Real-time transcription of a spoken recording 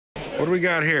What do we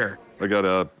got here? I got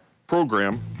a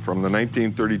program from the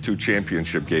 1932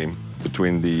 championship game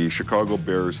between the Chicago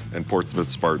Bears and Portsmouth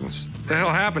Spartans. What the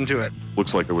hell happened to it?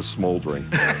 Looks like it was smoldering.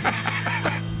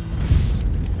 I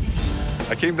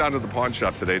came down to the pawn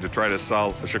shop today to try to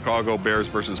sell the Chicago Bears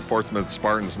versus Portsmouth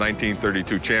Spartans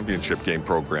 1932 championship game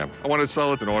program. I want to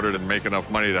sell it in order to make enough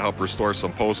money to help restore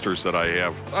some posters that I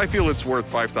have. I feel it's worth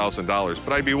 $5,000,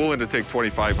 but I'd be willing to take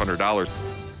 $2,500.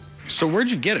 So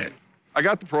where'd you get it? I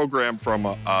got the program from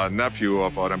a nephew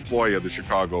of an employee of the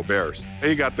Chicago Bears.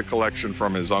 He got the collection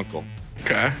from his uncle.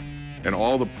 Okay. And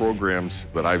all the programs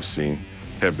that I've seen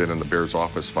have been in the Bears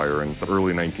office fire in the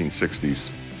early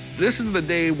 1960s. This is the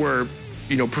day where,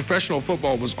 you know, professional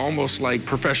football was almost like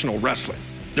professional wrestling.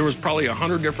 There was probably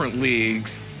 100 different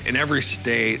leagues in every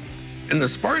state. And the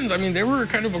Spartans, I mean, they were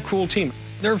kind of a cool team.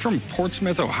 They're from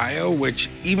Portsmouth, Ohio, which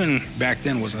even back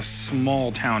then was a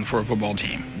small town for a football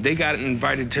team. They got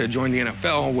invited to join the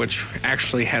NFL, which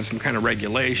actually had some kind of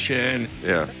regulation.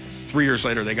 Yeah. 3 years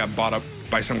later, they got bought up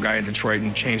by some guy in Detroit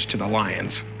and changed to the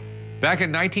Lions. Back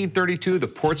in 1932, the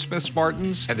Portsmouth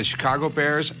Spartans and the Chicago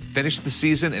Bears finished the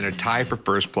season in a tie for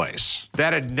first place.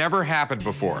 That had never happened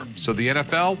before, so the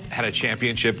NFL had a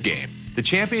championship game. The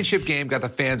championship game got the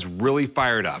fans really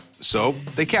fired up, so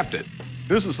they kept it.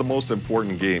 This is the most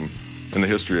important game in the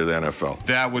history of the NFL.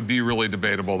 That would be really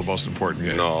debatable, the most important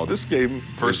game. No, this game...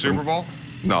 First Super Bowl?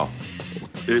 No.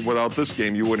 Without this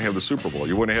game, you wouldn't have the Super Bowl.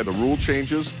 You wouldn't have had the rule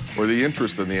changes or the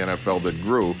interest in the NFL that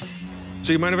grew.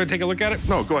 So you mind if I take a look at it?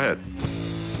 No, go ahead.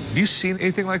 Have you seen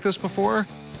anything like this before?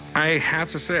 I have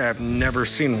to say, I've never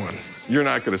seen one. You're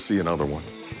not going to see another one.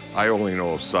 I only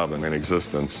know of 7 in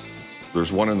existence.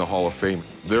 There's one in the Hall of Fame.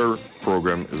 Their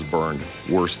program is burned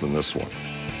worse than this one.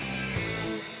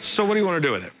 So what do you want to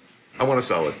do with it? I want to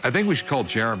sell it. I think we should call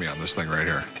Jeremy on this thing right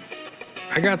here.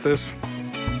 I got this.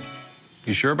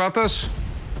 You sure about this?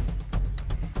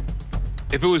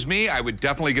 If it was me, I would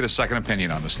definitely get a second opinion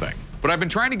on this thing. But I've been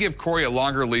trying to give Corey a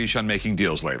longer leash on making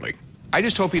deals lately. I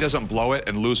just hope he doesn't blow it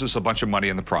and lose us a bunch of money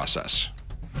in the process.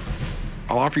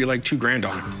 I'll offer you like $2 grand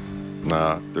on it.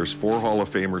 Nah, there's 4 Hall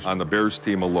of Famers on the Bears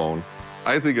team alone.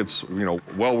 I think it's, you know,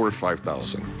 well worth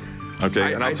 $5,000.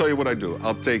 Okay, and I'll tell you what I do.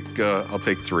 I'll take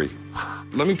 3.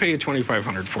 Let me pay you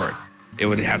 $2,500 for it. It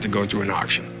would have to go through an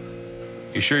auction.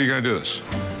 You sure you're gonna do this?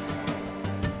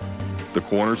 The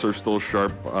corners are still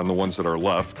sharp on the ones that are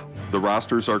left. The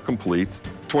rosters are complete.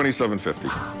 $2,750.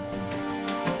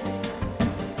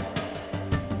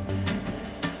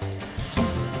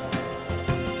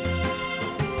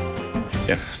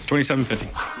 Yeah,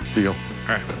 $2,750. Deal.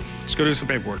 All right, let's go do some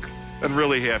paperwork. I'm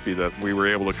really happy that we were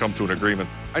able to come to an agreement.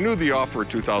 I knew the offer at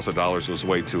 $2,000 was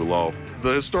way too low.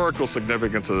 The historical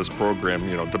significance of this program,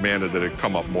 you know, demanded that it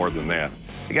come up more than that.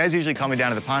 The guys usually call me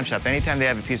down to the pawn shop anytime they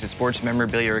have a piece of sports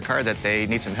memorabilia or a card that they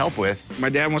need some help with. My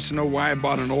dad wants to know why I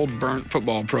bought an old burnt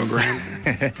football program.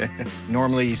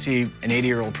 Normally you see an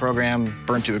 80-year-old program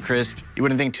burnt to a crisp. You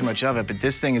wouldn't think too much of it, but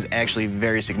this thing is actually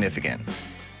very significant.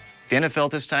 The NFL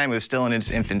at this time was still in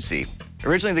its infancy.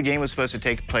 Originally, the game was supposed to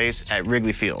take place at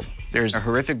Wrigley Field. There's a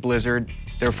horrific blizzard.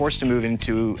 They were forced to move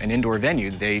into an indoor venue.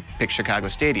 They picked Chicago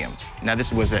Stadium. Now,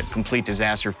 this was a complete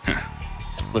disaster.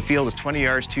 The field is 20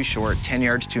 yards too short, 10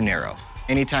 yards too narrow.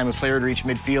 Anytime a player would reach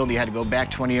midfield, you had to go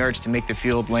back 20 yards to make the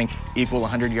field length equal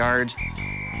 100 yards.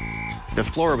 The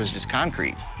floor was just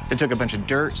concrete. They took a bunch of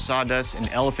dirt, sawdust, and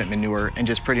elephant manure and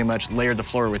just pretty much layered the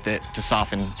floor with it to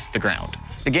soften the ground.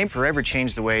 The game forever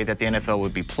changed the way that the NFL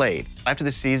would be played. After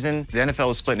the season, the NFL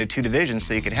was split into 2 divisions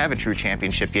so you could have a true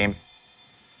championship game.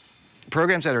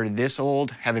 Programs that are this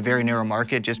old have a very narrow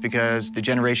market just because the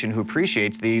generation who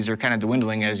appreciates these are kind of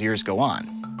dwindling as years go on.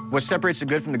 What separates the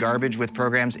good from the garbage with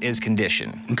programs is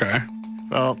condition. Okay.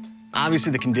 Well,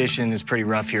 obviously the condition is pretty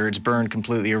rough here. It's burned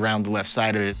completely around the left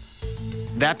side of it.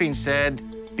 That being said,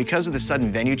 because of the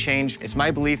sudden venue change, it's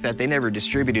my belief that they never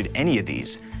distributed any of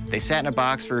these. They sat in a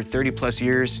box for 30+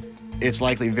 years. It's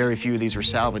likely very few of these were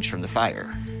salvaged from the fire.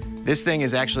 This thing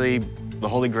is actually the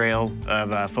holy grail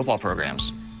of football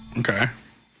programs. Okay.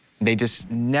 They just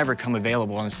never come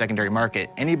available on the secondary market.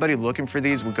 Anybody looking for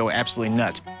these would go absolutely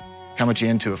nuts. How much you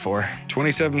into it for?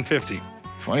 $2,750.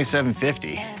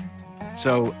 $2,750.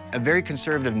 So a very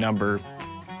conservative number.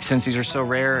 Since these are so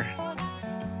rare,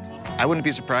 I wouldn't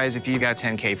be surprised if you got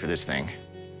 $10K for this thing.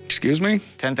 Excuse me?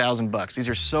 10,000 bucks. These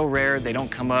are so rare, they don't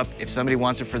come up. If somebody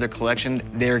wants it for their collection,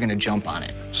 they're gonna jump on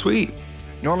it. Sweet.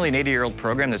 Normally an 80-year-old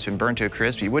program that's been burnt to a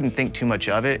crisp, you wouldn't think too much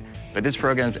of it, but this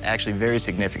program is actually very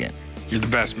significant. You're the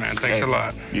best, man. Thanks a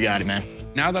lot. You got it, man.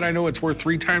 Now that I know it's worth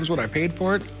 3 times what I paid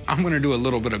for it, I'm gonna do a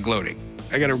little bit of gloating.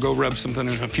 I gotta go rub something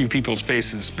in a few people's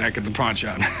faces back at the pawn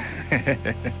shop.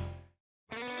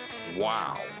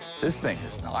 Wow. This thing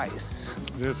is nice.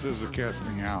 This is a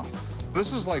casting out.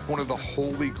 This is like one of the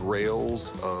holy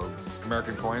grails of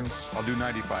American coins. I'll do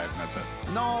 95, and that's it.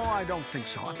 No, I don't think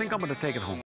so. I think I'm going to take it home.